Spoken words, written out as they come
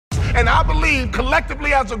And I believe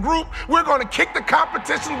collectively as a group, we're going to kick the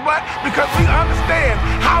competition's butt because we understand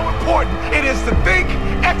how important it is to think,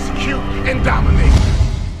 execute, and dominate.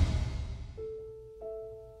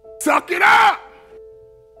 Suck it up.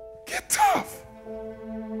 Get tough.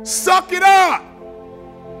 Suck it up.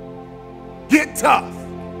 Get tough.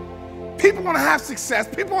 People want to have success.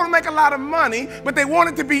 People want to make a lot of money, but they want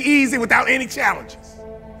it to be easy without any challenges.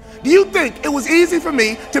 Do you think it was easy for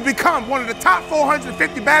me to become one of the top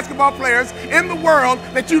 450 basketball players in the world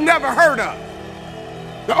that you never heard of?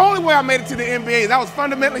 The only way I made it to the NBA is I was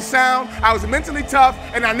fundamentally sound, I was mentally tough,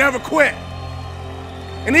 and I never quit.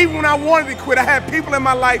 And even when I wanted to quit, I had people in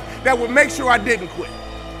my life that would make sure I didn't quit.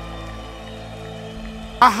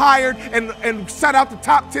 I hired and set out the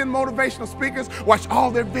top 10 motivational speakers, watched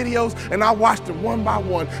all their videos, and I watched them one by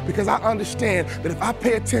one because I understand that if I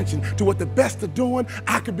pay attention to what the best are doing,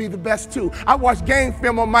 I could be the best too. I watched game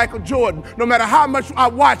film on Michael Jordan. No matter how much I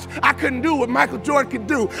watched, I couldn't do what Michael Jordan could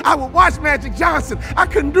do. I would watch Magic Johnson. I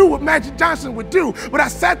couldn't do what Magic Johnson would do, but I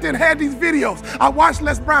sat there and had these videos. I watched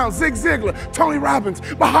Les Brown, Zig Ziglar, Tony Robbins.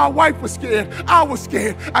 My wife was scared. I was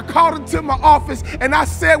scared. I called her to my office and I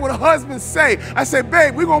said what husbands say. I said,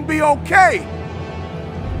 babe, we're gonna be okay.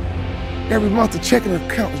 Every month the checking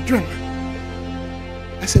account was dwindling.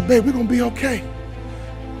 I said, babe, we're gonna be okay.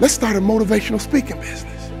 Let's start a motivational speaking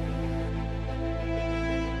business.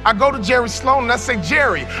 I go to Jerry Sloan and I say,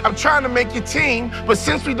 Jerry, I'm trying to make your team, but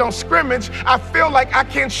since we don't scrimmage, I feel like I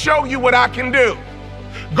can't show you what I can do.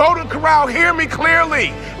 Go to Corral, hear me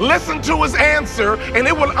clearly. Listen to his answer, and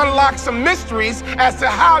it will unlock some mysteries as to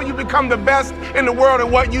how you become the best in the world at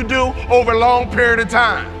what you do over a long period of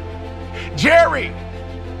time. Jerry,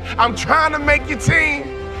 I'm trying to make your team,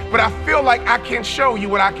 but I feel like I can't show you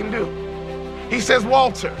what I can do. He says,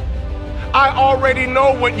 Walter, I already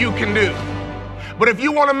know what you can do, but if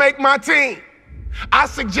you want to make my team, I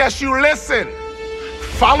suggest you listen,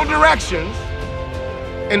 follow directions,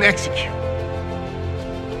 and execute.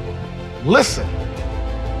 Listen,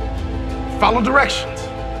 follow directions,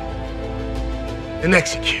 and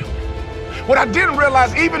execute. What I didn't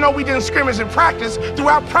realize, even though we didn't scrimmage in practice,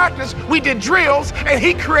 throughout practice, we did drills, and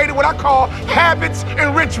he created what I call habits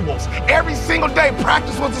and rituals. Every single day,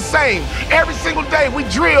 practice was the same. Every single day, we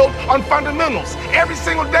drilled on fundamentals. Every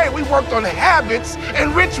single day, we worked on habits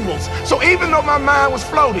and rituals. So even though my mind was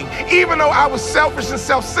floating, even though I was selfish and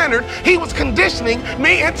self-centered, he was conditioning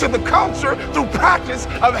me into the culture through practice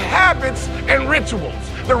of habits and rituals.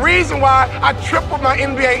 The reason why I tripled my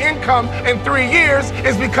NBA income in 3 years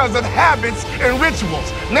is because of habits and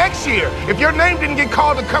rituals. Next year, if your name didn't get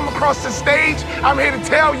called to come across the stage, I'm here to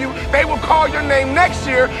tell you they will call your name next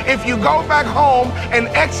year if you go back home and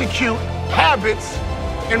execute habits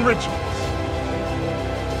and rituals.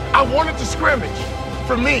 I wanted to scrimmage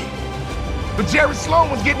for me, but Jerry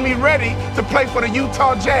Sloan was getting me ready to play for the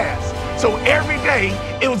Utah Jazz. So every day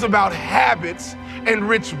it was about habits and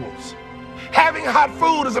rituals. Having hot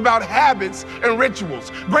food is about habits and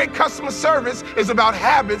rituals. Great customer service is about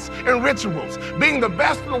habits and rituals. Being the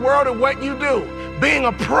best in the world at what you do, being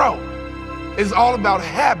a pro, is all about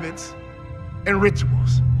habits and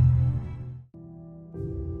rituals.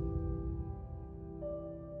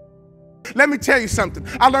 Let me tell you something.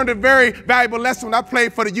 I learned a very valuable lesson when I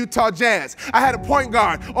played for the Utah Jazz. I had a point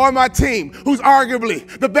guard on my team who's arguably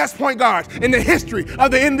the best point guard in the history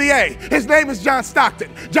of the NBA. His name is John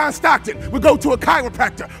Stockton. John Stockton would go to a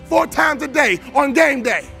chiropractor 4 times a day on game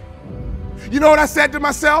day. You know what I said to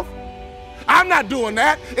myself? I'm not doing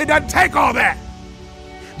that. It doesn't take all that.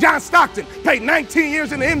 John Stockton played 19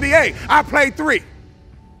 years in the NBA. I played 3.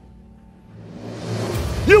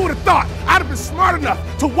 You would have thought I'd have been smart enough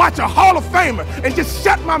to watch a Hall of Famer and just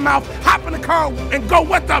shut my mouth, hop in the car, and go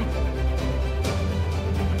with them.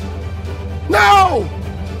 No!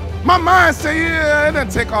 My mind said, yeah, it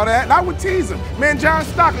doesn't take all that. And I would tease him. Man, John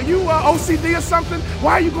Stockton, you OCD or something?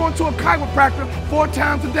 Why are you going to a chiropractor 4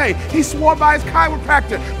 times a day? He swore by his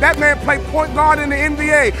chiropractor. That man played point guard in the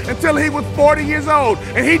NBA until he was 40 years old.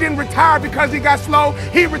 And he didn't retire because he got slow.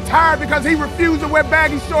 He retired because he refused to wear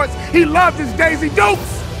baggy shorts. He loved his Daisy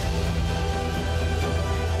Dukes.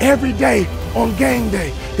 Every day on game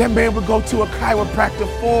day, that man would go to a chiropractor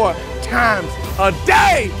 4 times a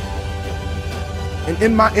day. And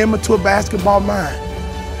in my immature basketball mind,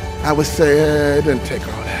 I would say, it doesn't take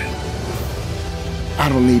all that. I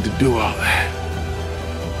don't need to do all that.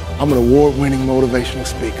 I'm an award-winning motivational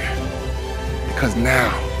speaker because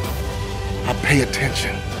now I pay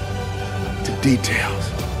attention to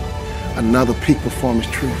details. Another peak performance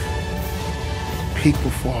truth. Peak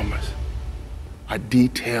performers are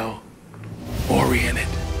detail-oriented.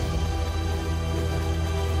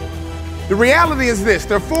 The reality is this: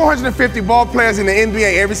 there are 450 ball players in the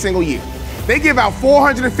NBA every single year. They give out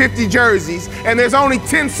 450 jerseys, and there's only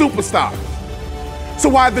 10 superstars. So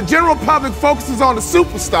while the general public focuses on the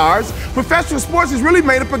superstars, professional sports is really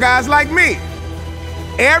made up of guys like me.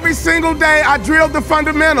 Every single day, I drilled the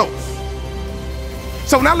fundamentals.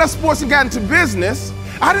 So when I left sports and got into business,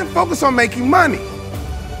 I didn't focus on making money.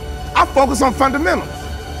 I focused on fundamentals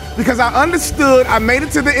because I understood I made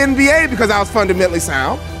it to the NBA because I was fundamentally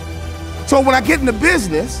sound. So when I get into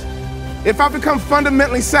business, if I become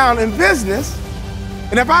fundamentally sound in business,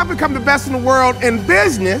 and if I become the best in the world in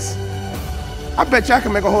business, I bet you I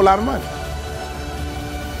can make a whole lot of money.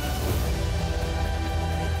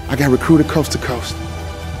 I got recruited coast to coast,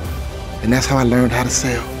 and that's how I learned how to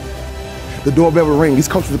sell. The doorbell would ring. These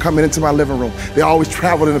coaches would come into my living room. They always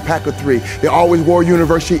traveled in a pack of 3. They always wore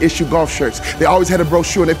university-issued golf shirts. They always had a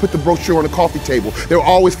brochure, and they put the brochure on the coffee table. There were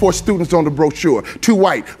always 4 students on the brochure, 2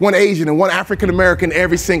 white, 1 Asian, and 1 African-American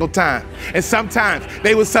every single time. And sometimes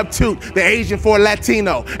they would substitute the Asian for a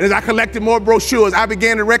Latino. And as I collected more brochures, I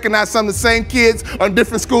began to recognize some of the same kids on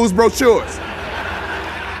different schools' brochures.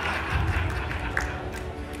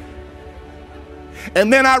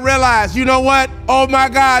 And then I realized, you know what? Oh my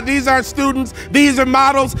God, these aren't students, these are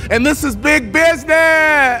models, and this is big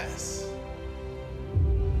business.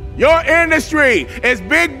 Your industry is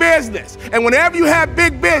big business. And whenever you have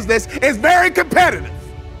big business, it's very competitive.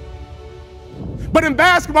 But in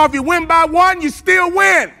basketball, if you win by 1, you still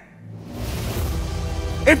win.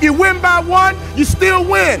 If you win by 1, you still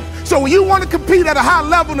win. So when you want to compete at a high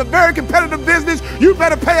level in a very competitive business, you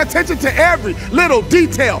better pay attention to every little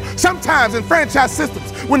detail. Sometimes in franchise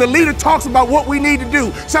systems, when the leader talks about what we need to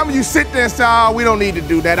do, some of you sit there and say, oh, we don't need to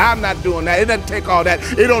do that. I'm not doing that. It doesn't take all that.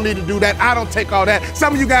 It don't need to do that. I don't take all that.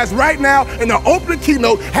 Some of you guys right now in the opening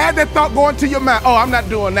keynote had that thought going to your mind. Oh, I'm not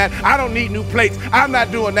doing that. I don't need new plates. I'm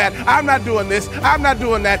not doing that. I'm not doing this. I'm not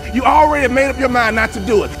doing that. You already made up your mind not to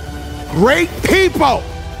do it. Great people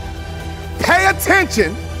pay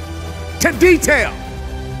attention to detail.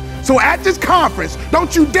 So at this conference,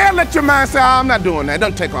 don't you dare let your mind say, oh, I'm not doing that. It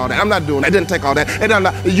doesn't take all that. I'm not doing that. It doesn't take all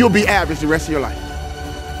that. You'll be average the rest of your life.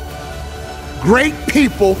 Great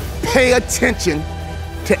people pay attention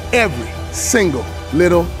to every single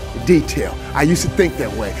little detail. I used to think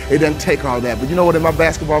that way. It doesn't take all that. But you know what? In my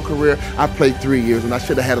basketball career, I played 3 years, and I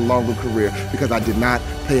should have had a longer career because I did not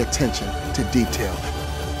pay attention to detail.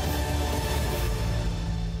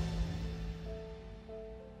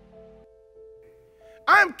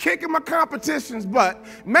 I'm kicking my competition's butt,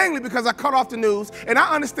 mainly because I cut off the news, and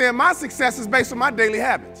I understand my success is based on my daily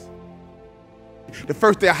habits. The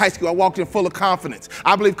first day of high school, I walked in full of confidence.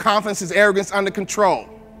 I believe confidence is arrogance under control.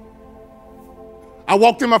 I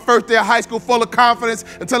walked in my first day of high school full of confidence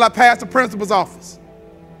until I passed the principal's office.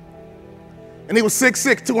 And he was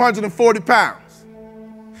 6'6", 240 pounds.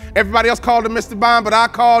 Everybody else called him Mr. Bond, but I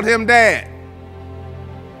called him Dad.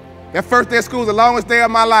 That first day of school was the longest day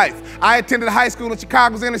of my life. I attended high school in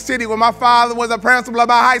Chicago's inner city where my father was a principal of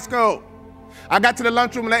my high school. I got to the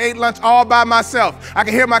lunchroom and I ate lunch all by myself. I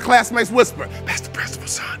could hear my classmates whisper, that's the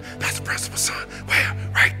principal's son, that's the principal's son.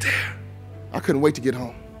 Where? Right there. I couldn't wait to get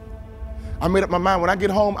home. I made up my mind, when I get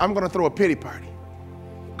home, I'm gonna throw a pity party.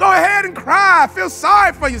 Go ahead and cry, feel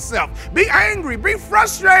sorry for yourself. Be angry, be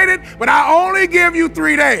frustrated, but I only give you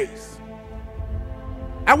 3 days.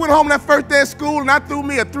 I went home that first day of school and I threw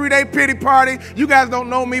me a 3-day pity party. You guys don't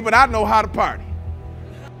know me, but I know how to party.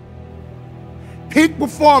 Peak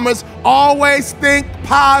performers always think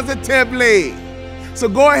positively. So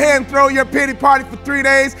go ahead and throw your pity party for 3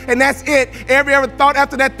 days, and that's it. Every other thought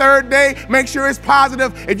after that 3rd day, make sure it's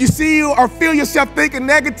positive. If you see you or feel yourself thinking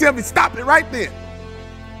negatively, stop it right then.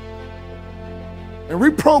 And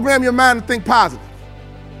reprogram your mind to think positive.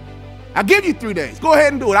 I'll give you 3 days. Go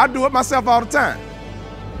ahead and do it. I do it myself all the time.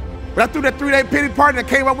 But I threw that 3-day pity party and I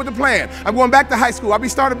came up with a plan. I'm going back to high school. I'll be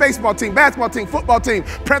starting a baseball team, basketball team, football team,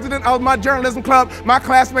 president of my journalism club. My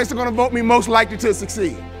classmates are going to vote me most likely to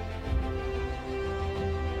succeed.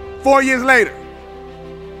 4 years later,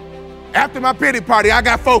 after my pity party, I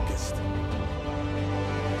got focused.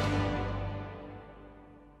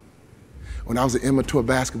 When I was an immature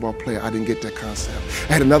basketball player, I didn't get that concept.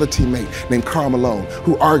 I had another teammate named Karl Malone,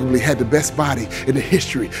 who arguably had the best body in the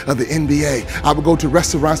history of the NBA. I would go to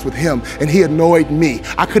restaurants with him, and he annoyed me.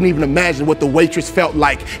 I couldn't even imagine what the waitress felt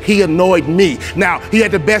like. He annoyed me. Now, he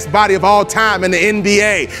had the best body of all time in the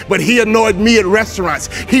NBA, but he annoyed me at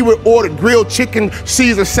restaurants. He would order grilled chicken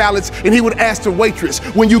Caesar salads, and he would ask the waitress,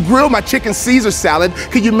 when you grill my chicken Caesar salad,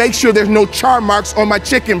 could you make sure there's no char marks on my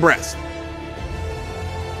chicken breast?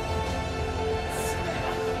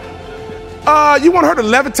 You want her to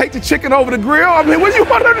levitate the chicken over the grill? I mean, what do you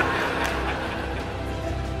want her to?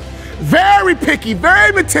 Very picky,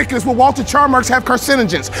 very meticulous. Will Walter Charmarks have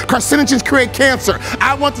carcinogens? Carcinogens create cancer.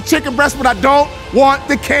 I want the chicken breast, but I don't want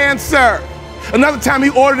the cancer. Another time he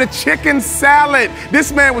ordered a chicken salad.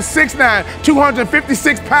 This man was 6'9",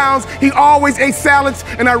 256 pounds. He always ate salads,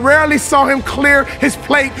 and I rarely saw him clear his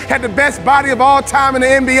plate. Had the best body of all time in the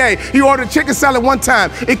NBA. He ordered a chicken salad one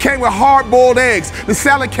time. It came with hard-boiled eggs. The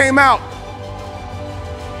salad came out.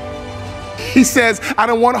 He says, I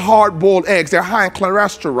don't want hard-boiled eggs. They're high in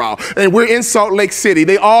cholesterol. And we're in Salt Lake City.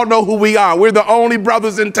 They all know who we are. We're the only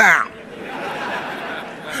brothers in town.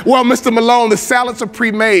 Well, Mr. Malone, the salads are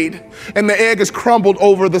pre-made and the egg is crumbled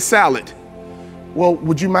over the salad. Well,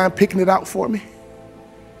 would you mind picking it out for me?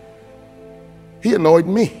 He annoyed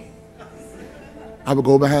me. I would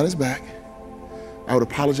go behind his back. I would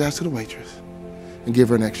apologize to the waitress and give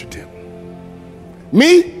her an extra tip.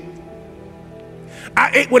 Me? I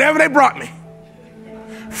ate whatever they brought me.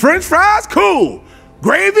 French fries? Cool.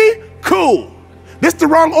 Gravy? Cool. This the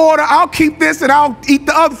wrong order. I'll keep this and I'll eat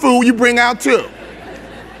the other food you bring out too.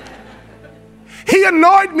 He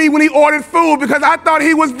annoyed me when he ordered food because I thought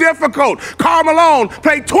he was difficult. Karl Malone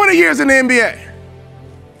played 20 years in the NBA.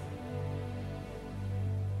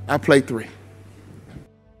 I played 3.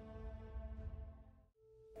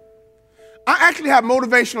 I actually have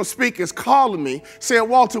motivational speakers calling me saying,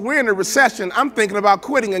 Walter, we're in a recession. I'm thinking about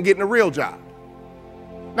quitting and getting a real job.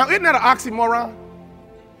 Now, isn't that an oxymoron?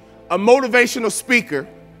 A motivational speaker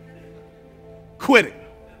quitting.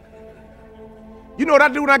 You know what I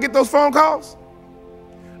do when I get those phone calls?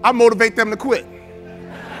 I motivate them to quit.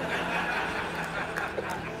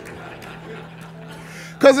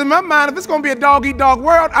 Because in my mind, if it's going to be a dog-eat-dog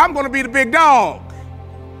world, I'm going to be the big dog.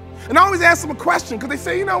 And I always ask them a question because they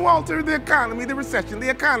say, you know, Walter, the economy, the recession, the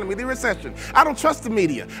economy, the recession. I don't trust the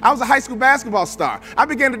media. I was a high school basketball star. I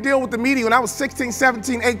began to deal with the media when I was 16,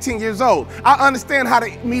 17, 18 years old. I understand how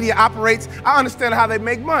the media operates. I understand how they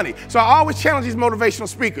make money. So I always challenge these motivational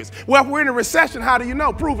speakers. Well, if we're in a recession, how do you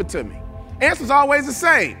know? Prove it to me. Answer's always the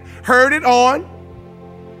same. Heard it on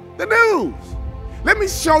the news. Let me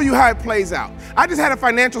show you how it plays out. I just had a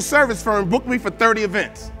financial service firm book me for 30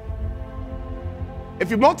 events. If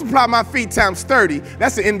you multiply my feet times 30,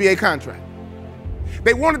 that's an NBA contract.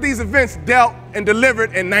 They wanted these events dealt and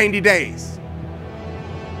delivered in 90 days.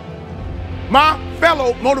 My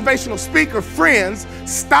fellow motivational speaker friends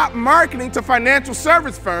stopped marketing to financial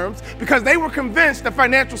service firms because they were convinced that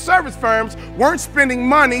financial service firms weren't spending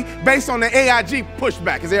money based on the AIG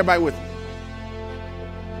pushback. Is everybody with me?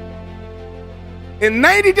 In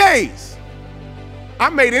 90 days, I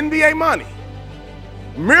made NBA money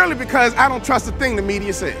merely because I don't trust a thing the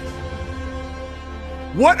media says.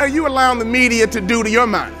 What are you allowing the media to do to your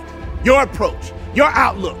mind, your approach, your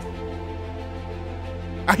outlook?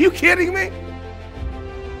 Are you kidding me?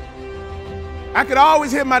 I could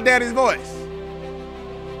always hear my daddy's voice.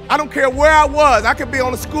 I don't care where I was. I could be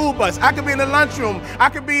on a school bus. I could be in the lunchroom. I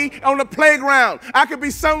could be on the playground. I could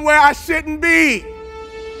be somewhere I shouldn't be.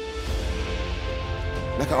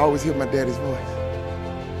 I could always hear my daddy's voice.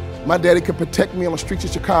 My daddy could protect me on the streets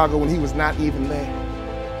of Chicago when he was not even there.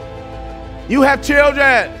 You have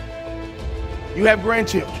children. You have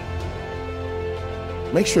grandchildren.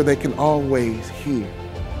 Make sure they can always hear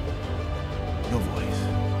your voice.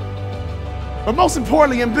 But most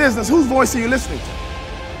importantly in business, whose voice are you listening to?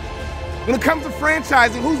 When it comes to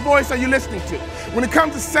franchising, whose voice are you listening to? When it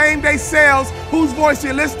comes to same-day sales, whose voice are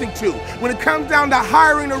you listening to? When it comes down to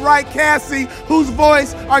hiring the right Cassie, whose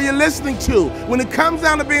voice are you listening to? When it comes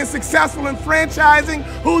down to being successful in franchising,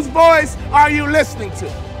 whose voice are you listening to?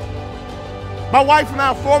 My wife and I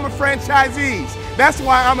are former franchisees. That's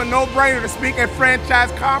why I'm a no-brainer to speak at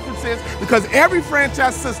franchise conferences, because every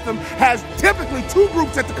franchise system has typically 2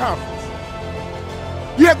 groups at the conference.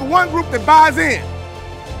 You have the one group that buys in,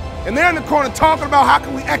 and they're in the corner talking about how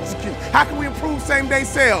can we execute, how can we improve same-day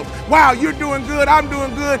sales. Wow, you're doing good, I'm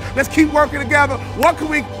doing good, let's keep working together. What can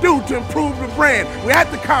we do to improve the brand? We're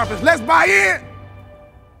at the conference, let's buy in.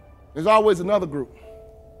 There's always another group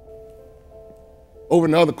over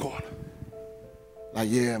in the other corner. Like,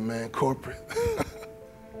 yeah, man, corporate.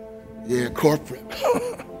 Yeah, corporate.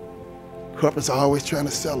 Corporate's always trying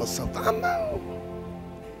to sell us something. I know.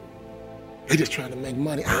 They're just trying to make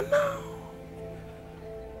money. I know.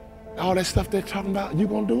 All that stuff they're talking about, you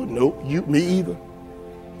gonna do it? Nope, me either.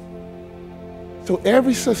 So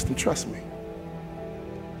every system, trust me,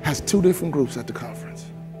 has 2 different groups at the conference.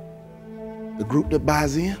 The group that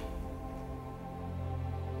buys in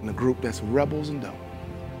and the group that's rebels and don't.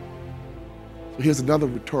 So here's another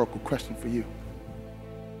rhetorical question for you.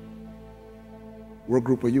 What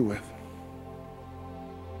group are you with?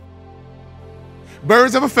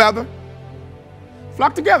 Birds of a feather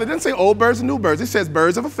Flock together. It doesn't say old birds and new birds. It says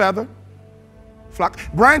birds of a feather. Flock.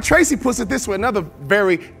 Brian Tracy puts it this way, another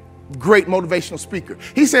very great motivational speaker.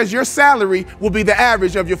 He says your salary will be the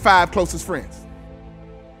average of your 5 closest friends.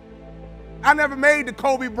 I never made the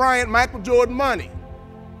Kobe Bryant, Michael Jordan money.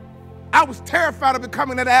 I was terrified of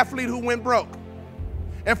becoming that athlete who went broke.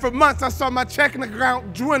 And for months, I saw my checking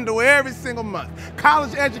account dwindle every single month.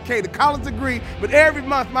 College educated, college degree, but every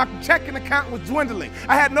month my checking account was dwindling.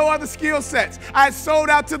 I had no other skill sets. I had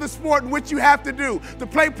sold out to the sport in which you have to do. To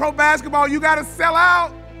play pro basketball, you got to sell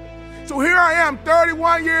out. So here I am,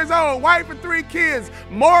 31 years old, wife and 3 kids,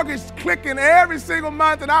 mortgage clicking every single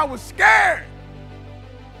month, and I was scared.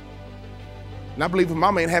 And I believe if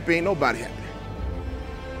mama ain't happy, ain't nobody happy.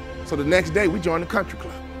 So the next day, we joined the country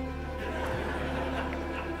club.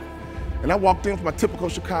 And I walked in with my typical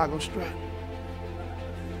Chicago strut.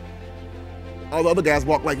 All the other guys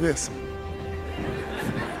walk like this.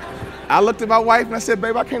 I looked at my wife and I said,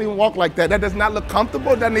 babe, I can't even walk like that. That does not look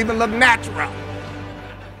comfortable. It doesn't even look natural.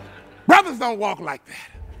 Brothers don't walk like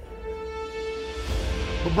that.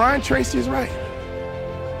 But Brian Tracy is right.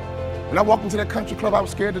 When I walked into that country club, I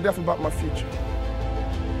was scared to death about my future.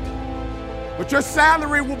 But your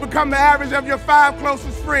salary will become the average of your 5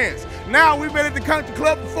 closest friends. Now we've been at the country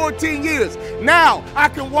club for 14 years. Now I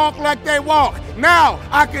can walk like they walk. Now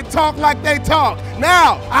I can talk like they talk.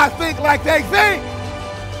 Now I think like they think.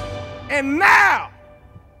 And now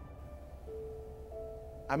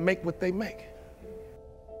I make what they make.